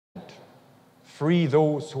Free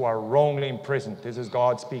those who are wrongly imprisoned. This is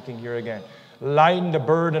God speaking here again. Lighten the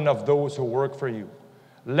burden of those who work for you.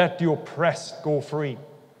 Let the oppressed go free.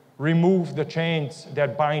 Remove the chains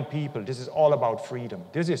that bind people. This is all about freedom.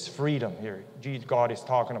 This is freedom here. God is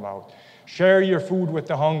talking about. Share your food with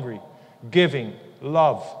the hungry. Giving,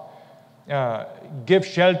 love. Give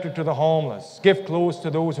shelter to the homeless. Give clothes to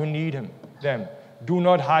those who need them. Do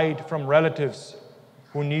not hide from relatives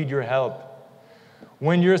who need your help.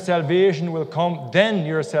 When your salvation will come, then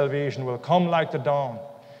your salvation will come like the dawn,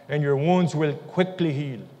 and your wounds will quickly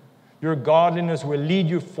heal. Your godliness will lead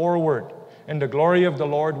you forward, and the glory of the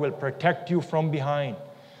Lord will protect you from behind.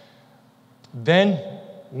 Then,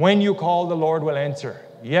 when you call, the Lord will answer.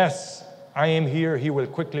 Yes, I am here, he will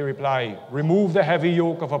quickly reply. Remove the heavy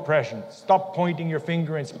yoke of oppression. Stop pointing your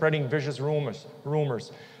finger and spreading vicious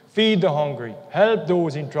rumors. Feed the hungry. Help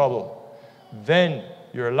those in trouble. Then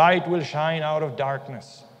your light will shine out of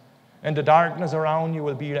darkness, and the darkness around you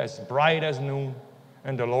will be as bright as noon,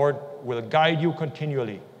 and the Lord will guide you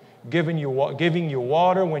continually, giving you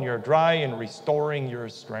water when you're dry and restoring your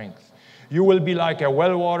strength. You will be like a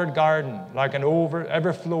well-watered garden, like an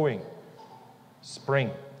ever-flowing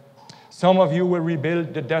spring. Some of you will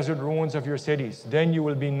rebuild the desert ruins of your cities. Then you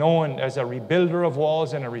will be known as a rebuilder of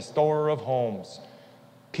walls and a restorer of homes.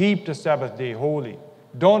 Keep the Sabbath day holy.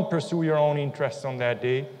 Don't pursue your own interests on that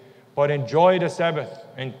day, but enjoy the Sabbath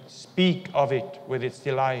and speak of it with its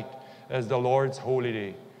delight as the Lord's holy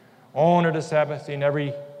day. Honor the Sabbath in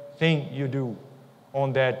everything you do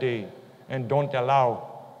on that day, and don't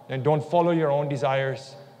follow your own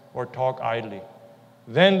desires or talk idly.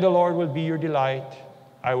 Then the Lord will be your delight.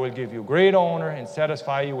 I will give you great honor and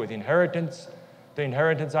satisfy you with inheritance, the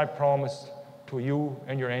inheritance I promised to you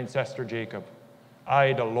and your ancestor Jacob.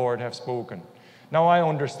 I, the Lord, have spoken. Now I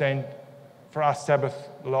understand for us Sabbath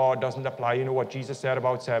law doesn't apply. You know what Jesus said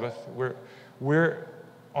about Sabbath. We're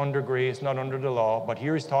under grace, not under the law. But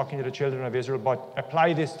here he's talking to the children of Israel. But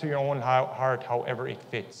apply this to your own heart however it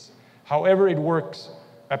fits. However it works,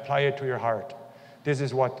 apply it to your heart. This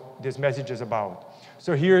is what this message is about.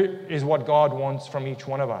 So here is what God wants from each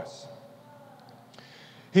one of us.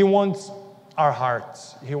 He wants our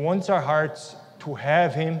hearts. He wants our hearts to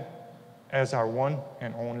have him as our one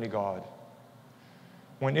and only God.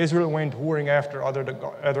 When Israel went whoring after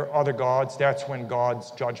other gods, that's when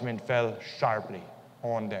God's judgment fell sharply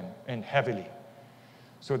on them and heavily.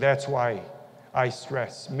 So that's why I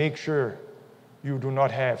stress, make sure you do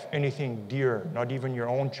not have anything dear, not even your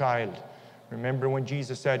own child. Remember when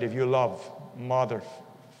Jesus said, if you love mother,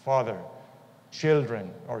 father,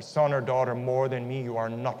 children, or son or daughter more than me, you are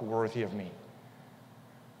not worthy of me.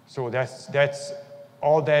 So that's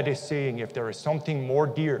all that is saying. If there is something more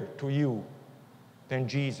dear to you than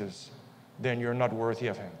Jesus, then you're not worthy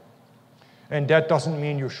of him. And that doesn't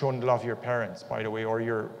mean you shouldn't love your parents, by the way, or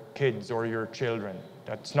your kids or your children.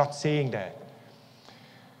 That's not saying that.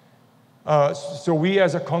 So we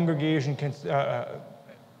as a congregation can,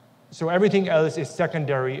 so everything else is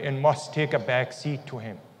secondary and must take a back seat to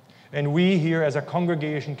him. And we here as a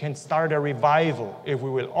congregation can start a revival if we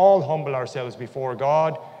will all humble ourselves before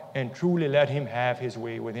God and truly let him have his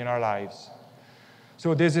way within our lives.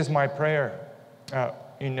 So this is my prayer.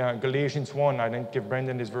 In Galatians 1, I didn't give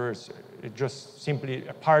Brendan this verse. It's just simply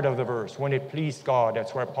a part of the verse. When it pleased God,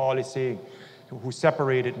 that's where Paul is saying, who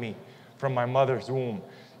separated me from my mother's womb.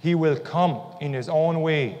 He will come in his own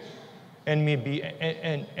way, and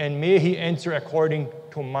may he answer according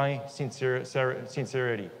to my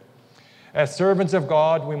sincerity. As servants of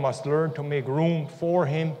God, we must learn to make room for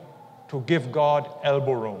him, to give God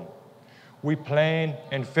elbow room. We plan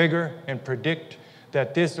and figure and predict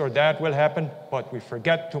that this or that will happen, but we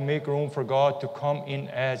forget to make room for God to come in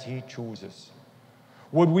as he chooses.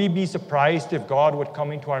 Would we be surprised if God would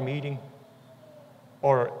come into our meeting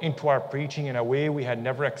or into our preaching in a way we had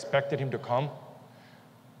never expected him to come?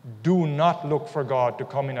 Do not look for God to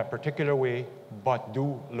come in a particular way, but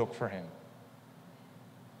do look for him.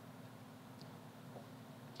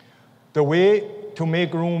 The way to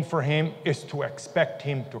make room for him is to expect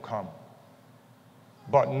him to come,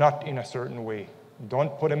 but not in a certain way.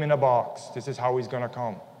 Don't put him in a box. This is how he's going to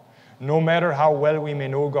come. No matter how well we may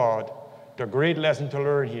know God, the great lesson to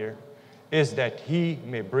learn here is that he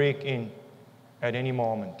may break in at any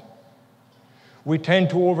moment. We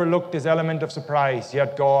tend to overlook this element of surprise,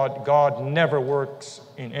 yet God never works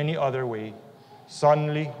in any other way.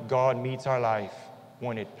 Suddenly, God meets our life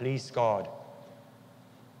when it pleased God.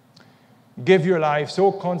 Give your life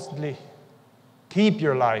so constantly. Keep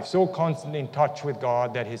your life so constantly in touch with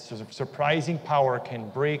God that his surprising power can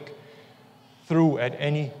break through at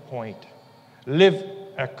any point. Live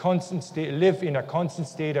in a constant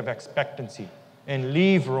state of expectancy. and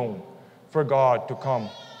leave room for God to come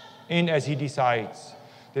in as He decides.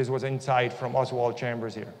 This was insight from Oswald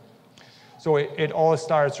Chambers here. So it all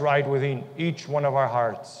starts right within each one of our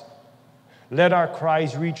hearts. Let our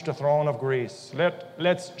cries reach the throne of grace.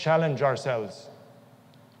 Let's challenge ourselves.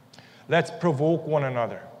 Let's provoke one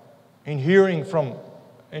another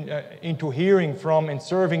into hearing from and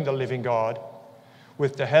serving the living God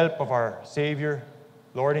with the help of our Savior,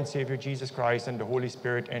 Lord and Savior Jesus Christ and the Holy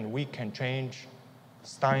Spirit, and we can change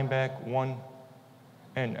Steinbach one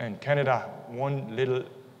and Canada one little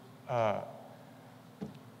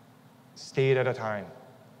state at a time.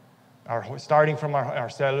 Starting from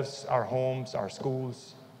ourselves, our homes, our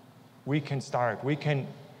schools, we can start. We can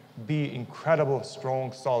be incredible,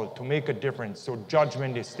 strong salt to make a difference so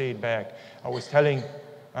judgment is stayed back. I was telling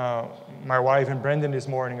my wife and Brendan this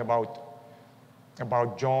morning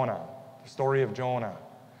about Jonah, the story of Jonah.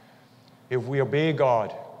 If we obey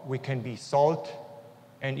God, we can be salt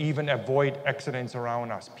and even avoid accidents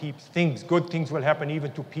around us. Good things will happen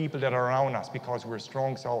even to people that are around us because we're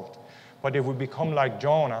strong salt. But if we become like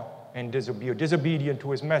Jonah and disobedient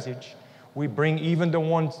to his message, we bring even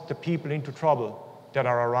the people into trouble that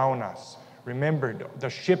are around us. Remember, the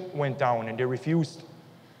ship went down and they refused.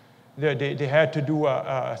 They had to do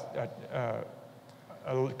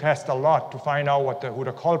cast a lot to find out who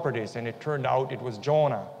the culprit is, and it turned out it was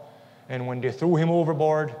Jonah. And when they threw him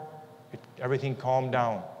overboard, everything calmed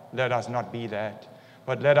down. Let us not be that,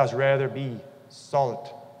 but let us rather be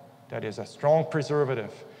salt that is a strong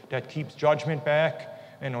preservative that keeps judgment back,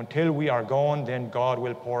 and until we are gone, then God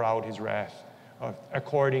will pour out His wrath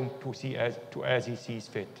according to as He sees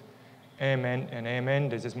fit. Amen and amen.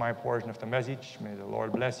 This is my portion of the message. May the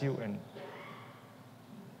Lord bless you and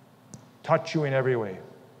touch you in every way.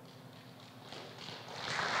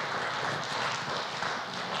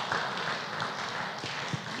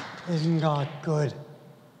 Isn't God good?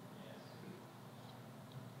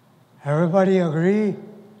 Everybody agree?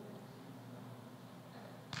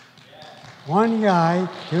 One guy,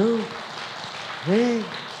 2, 3.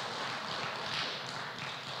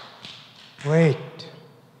 Wait,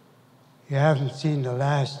 you haven't seen the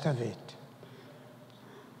last of it.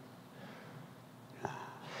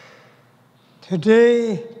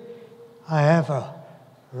 Today, I have a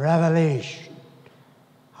revelation.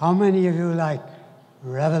 How many of you like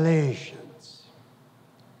revelations?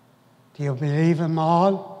 Do you believe them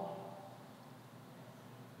all?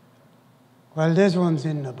 Well, this one's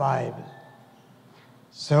in the Bible.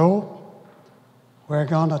 So, we're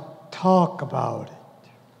going to talk about it.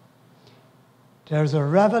 There's a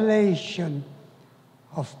revelation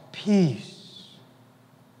of peace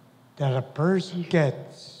that a person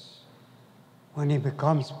gets when he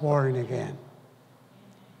becomes born again.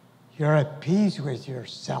 You're at peace with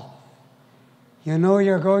yourself. You know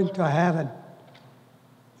you're going to heaven.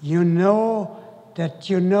 You know that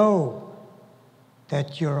you're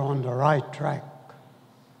on the right track.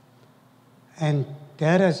 And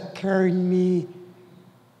that has carried me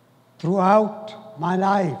throughout my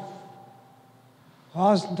life. I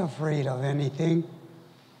wasn't afraid of anything.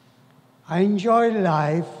 I enjoyed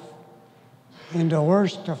life in the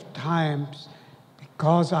worst of times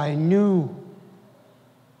because I knew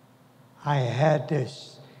I had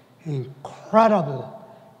this incredible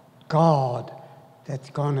God that's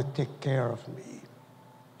going to take care of me.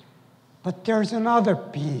 But there's another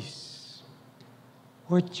piece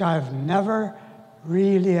which I've never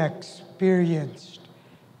really experienced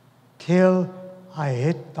till I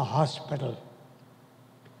hit the hospital.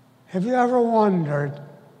 Have you ever wondered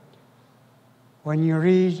when you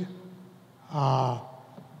read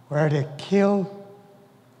where they kill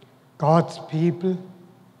God's people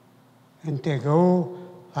and they go,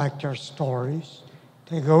 like their stories,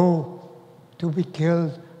 they go to be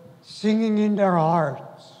killed singing in their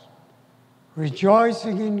hearts,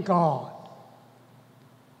 rejoicing in God.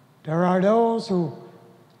 There are those who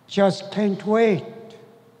just can't wait.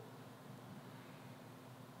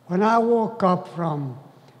 When I woke up from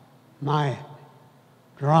my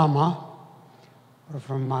drama or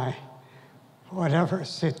from my whatever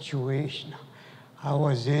situation I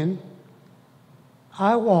was in,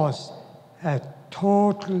 I was at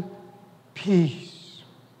total peace.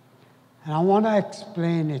 And I want to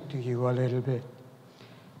explain it to you a little bit.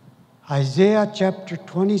 Isaiah chapter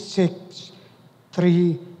 26,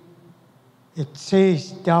 3, it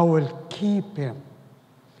says, "Thou wilt keep him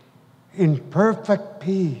in perfect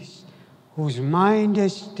peace, whose mind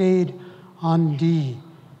is stayed on thee,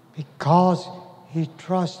 because he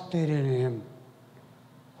trusted in him."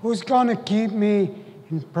 Who's going to keep me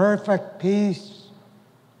in perfect peace?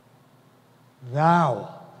 Thou.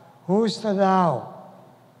 Who's the thou?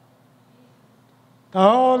 The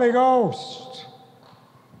Holy Ghost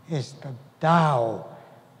is that thou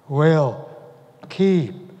will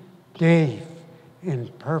keep Dave in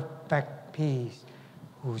perfect peace,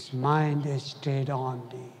 whose mind is stayed on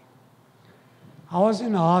thee. I was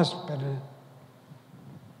in the hospital,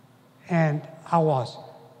 and I was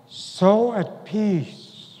so at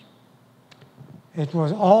peace. It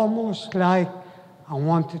was almost like I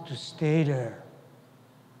wanted to stay there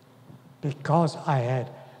because I had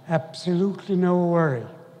absolutely no worry.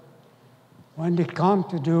 When they come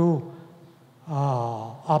to do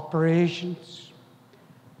operations,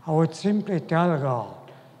 I would simply tell God,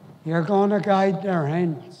 you're going to guide their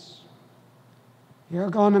hands. You're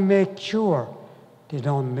going to make sure they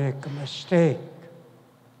don't make a mistake.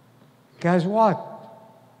 Guess what?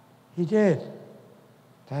 He did.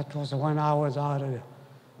 That was when I was out of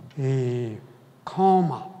the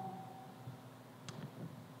coma.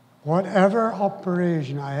 Whatever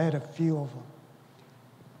operation, I had a few of them,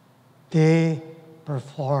 they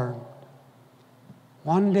performed.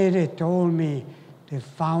 One day they told me they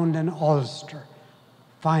found an ulcer,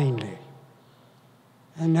 finally.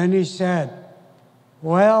 And then he said,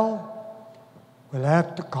 well, we'll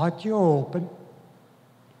have to cut you open.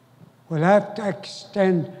 We'll have to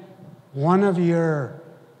extend one of your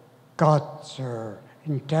guts or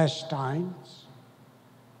intestines.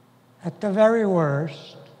 At the very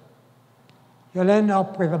worst, you'll end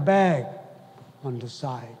up with a bag on the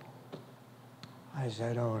side. I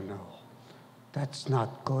said, oh no, that's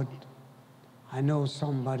not good. I know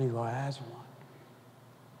somebody who has one.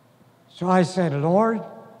 So I said, Lord,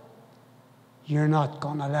 you're not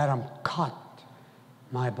going to let them cut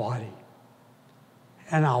my body.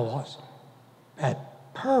 And I was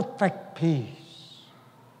at perfect peace.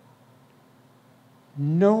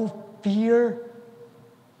 No fear,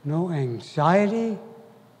 no anxiety,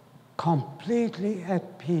 completely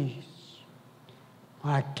at peace.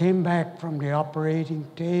 When I came back from the operating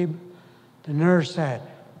table, the nurse said,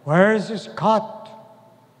 where is this cut?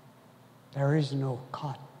 There is no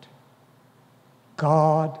cut.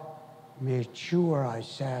 God made sure, I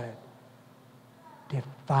said, they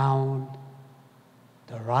found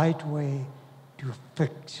the right way to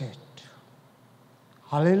fix it.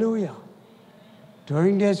 Hallelujah.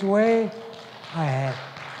 During this way, I had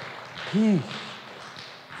peace.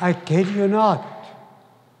 I kid you not.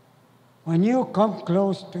 When you come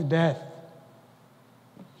close to death,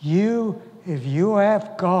 if you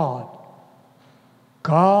have God,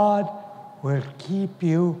 God will keep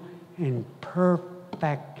you in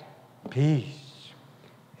perfect peace.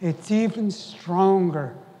 It's even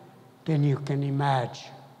stronger than you can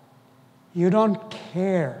imagine. You don't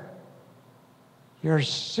care. You're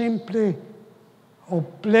simply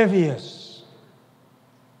oblivious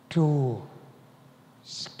to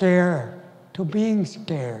being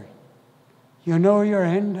scared. You know you're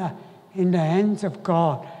in the hands of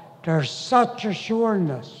God. There's such a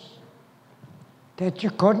sureness that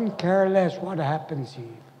you couldn't care less what happens here.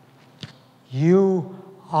 You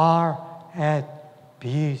are at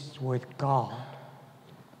peace with God.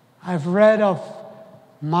 I've read of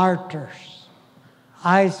martyrs.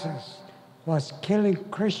 ISIS was killing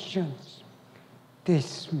Christians. They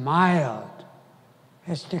smiled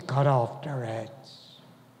as they cut off their heads.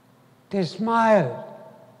 They smiled.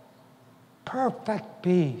 Perfect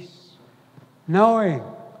peace, knowing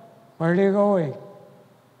where they're going.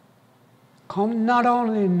 Not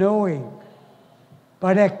only knowing,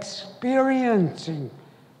 but experiencing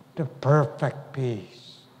the perfect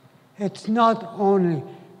peace. It's not only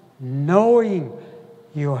knowing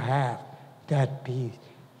you have that peace,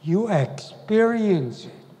 you experience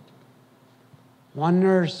it. One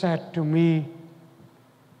nurse said to me,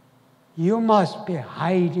 you must be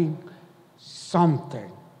hiding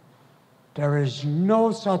something. There is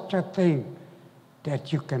no such a thing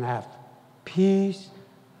that you can have peace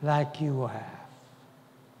like you have.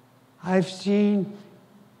 I've seen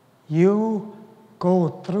you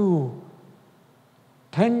go through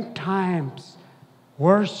 10 times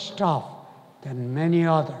worse stuff than many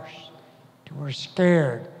others. You were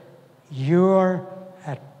scared. You're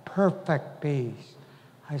at perfect peace.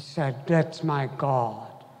 I said, that's my God.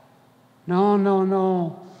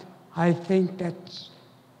 No. I think that's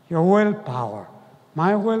your willpower.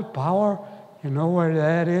 My willpower, you know where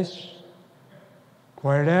that is?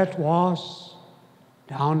 Where that was?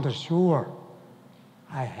 Down the sewer.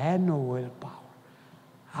 I had no willpower.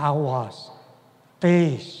 I was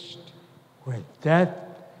faced with death.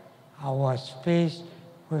 I was faced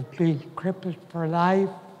with being crippled for life.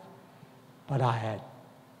 But I had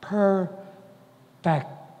perfect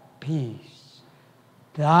peace.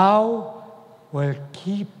 Thou will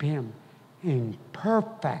keep him in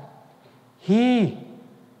perfect. You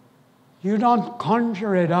don't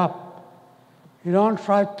conjure it up. You don't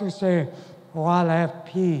try to say, oh, I'll have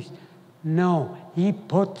peace. No, He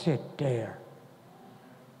puts it there.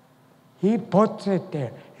 He puts it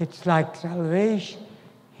there. It's like salvation.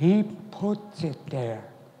 He puts it there.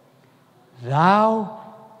 Thou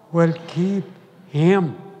will keep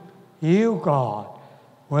him, you, God,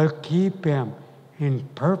 will keep him in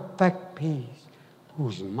perfect peace,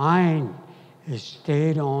 whose mind is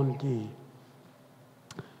stayed on thee.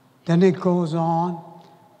 Then it goes on,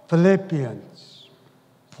 Philippians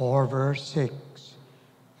 4, verse 6.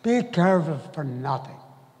 Be careful for nothing.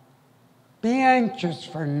 Be anxious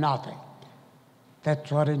for nothing.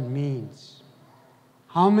 That's what it means.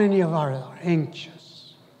 How many of us are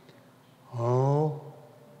anxious? Oh,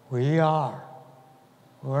 we are.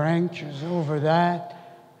 We're anxious over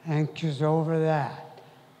that, anxious over that.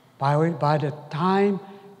 By the time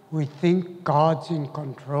we think God's in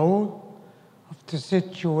control of the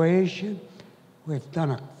situation, we've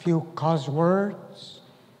done a few cuss words,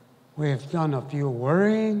 we've done a few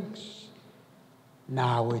worryings.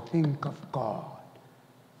 Now we think of God.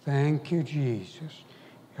 Thank you, Jesus.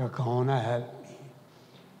 You're going to help me.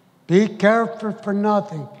 Be careful for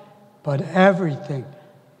nothing, but everything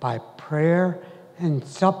by prayer and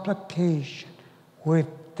supplication with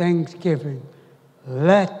thanksgiving.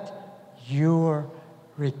 Let your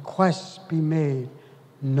requests be made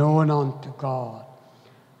known unto God.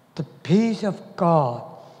 The peace of God,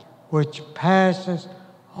 which passes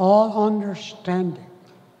all understanding.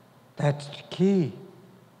 That's the key.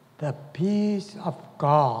 The peace of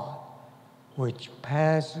God, which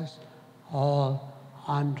passes all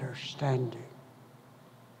understanding,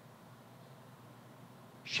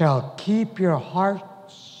 shall keep your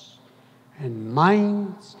hearts and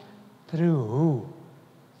minds through who?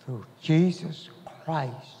 Through Jesus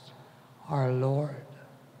Christ, our Lord.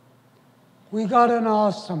 We got an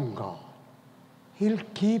awesome God. He'll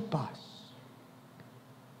keep us.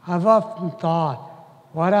 I've often thought,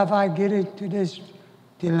 what if I get into this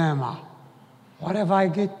dilemma? What if I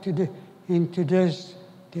get into this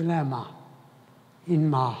dilemma? In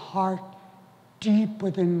my heart, deep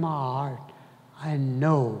within my heart, I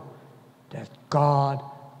know that God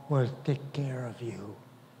will take care of you.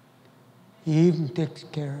 He even takes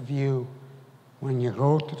care of you when you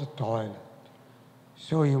go to the toilet,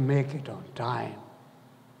 so you make it on time.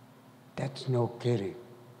 That's no kidding.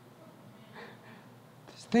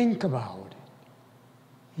 Just think about it.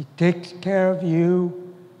 He takes care of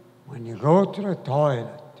you when you go to the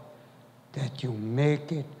toilet, that you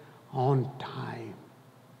make it on time.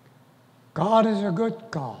 God is a good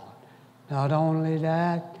God. Not only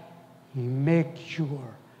that, He makes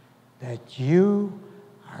sure that you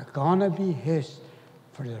are going to be His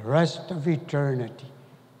for the rest of eternity.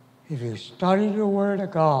 If you study the Word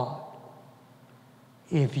of God,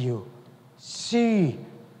 if you see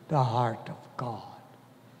the heart of God,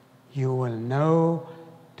 you will know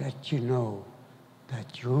that you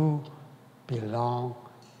belong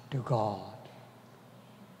to God.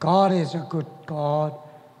 God is a good God,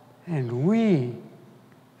 and we,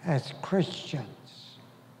 as Christians,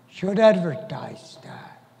 should advertise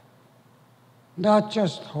that. Not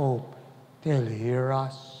just hope they'll hear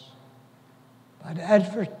us, but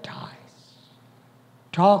advertise.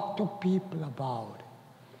 Talk to people about it.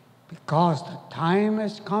 Because the time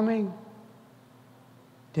is coming,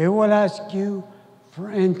 they will ask you for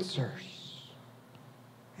answers.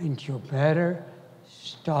 And you better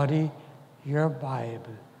study your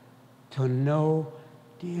Bible to know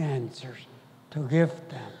the answers, to give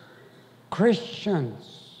them.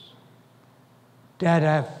 Christians that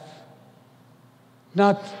have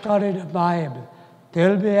not studied the Bible,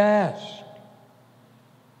 they'll be asked,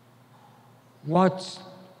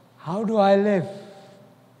 how do I live?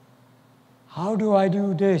 How do I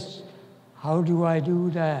do this? How do I do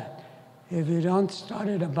that? If you don't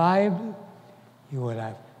study the Bible, you will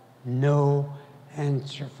have no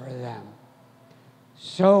answer for them.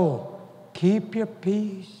 So, keep your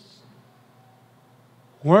peace.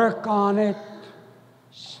 Work on it.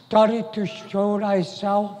 Study to show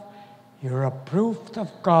thyself. You're approved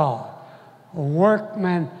of God, a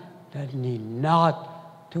workman that need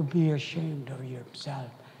not to be ashamed of yourself,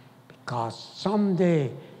 because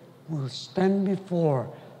someday we'll stand before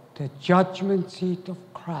the judgment seat of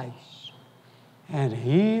Christ, and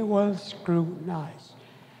He will scrutinize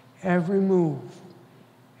every move,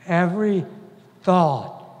 every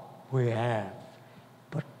thought we have.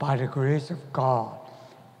 But by the grace of God,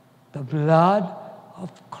 the blood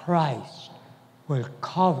of Christ will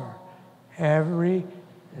cover every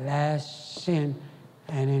last sin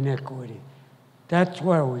and iniquity. That's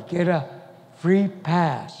where we get a free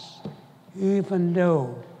pass even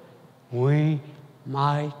though we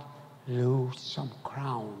might lose some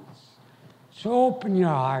crowns. So open your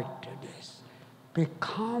heart to this.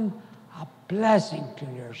 Become a blessing to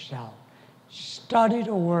yourself. Study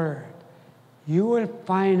the Word. You will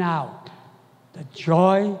find out the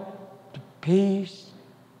joy, the peace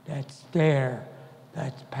that's there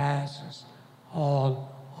that passes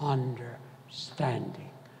all understanding.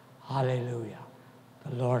 Hallelujah.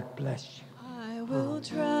 The Lord bless you. I will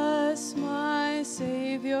trust my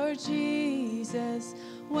Savior Jesus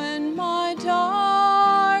when my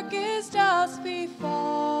darkest doubts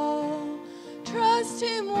befall. Trust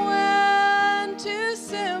Him when to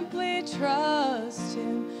simply trust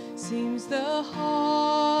Him seems the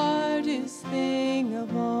hardest thing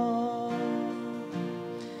of all.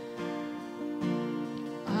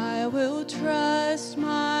 I will trust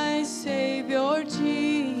my Savior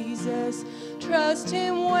Jesus, trust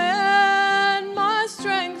Him when my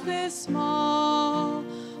strength is small,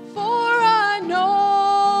 for I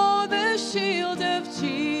know the shield of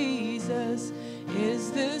Jesus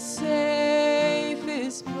is the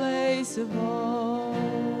safest place of all.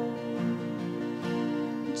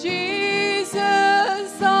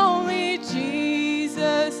 Jesus, only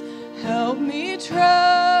Jesus, help me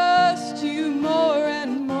trust you more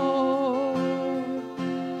and more.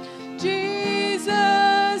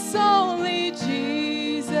 Jesus, only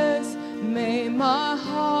Jesus, may my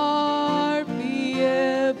heart be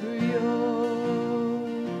ever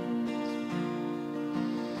yours.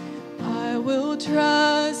 I will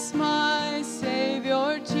trust my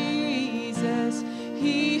Savior Jesus.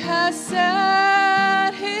 He has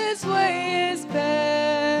said His way is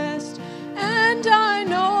best, and I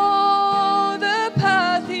know the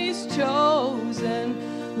path He's chosen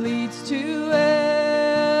leads to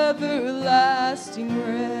everlasting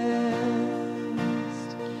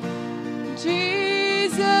rest.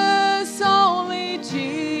 Jesus, only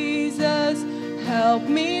Jesus, help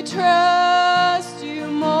me trust you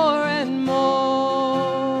more and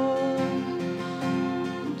more.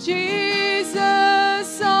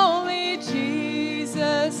 Jesus, only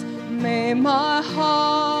Jesus, may my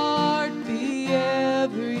heart be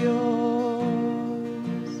ever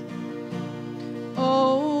yours.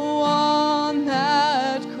 Oh, on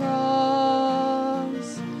that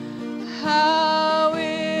cross, how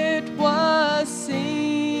it was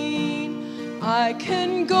seen, I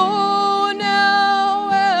can go now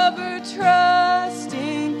ever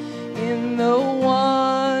trusting in the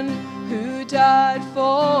one who died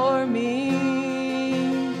for me.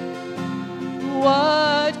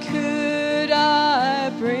 What could I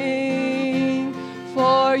bring?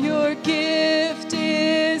 For your gift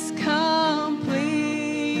is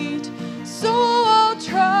complete. So I'll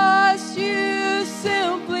trust you,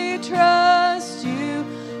 simply trust you,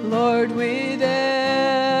 Lord, with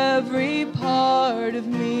every part of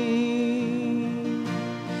me.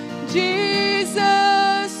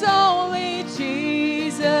 Jesus, only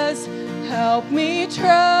Jesus, help me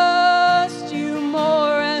trust you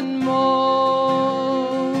more and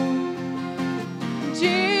more.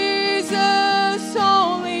 Jesus,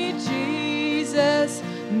 only Jesus,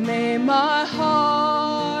 may my heart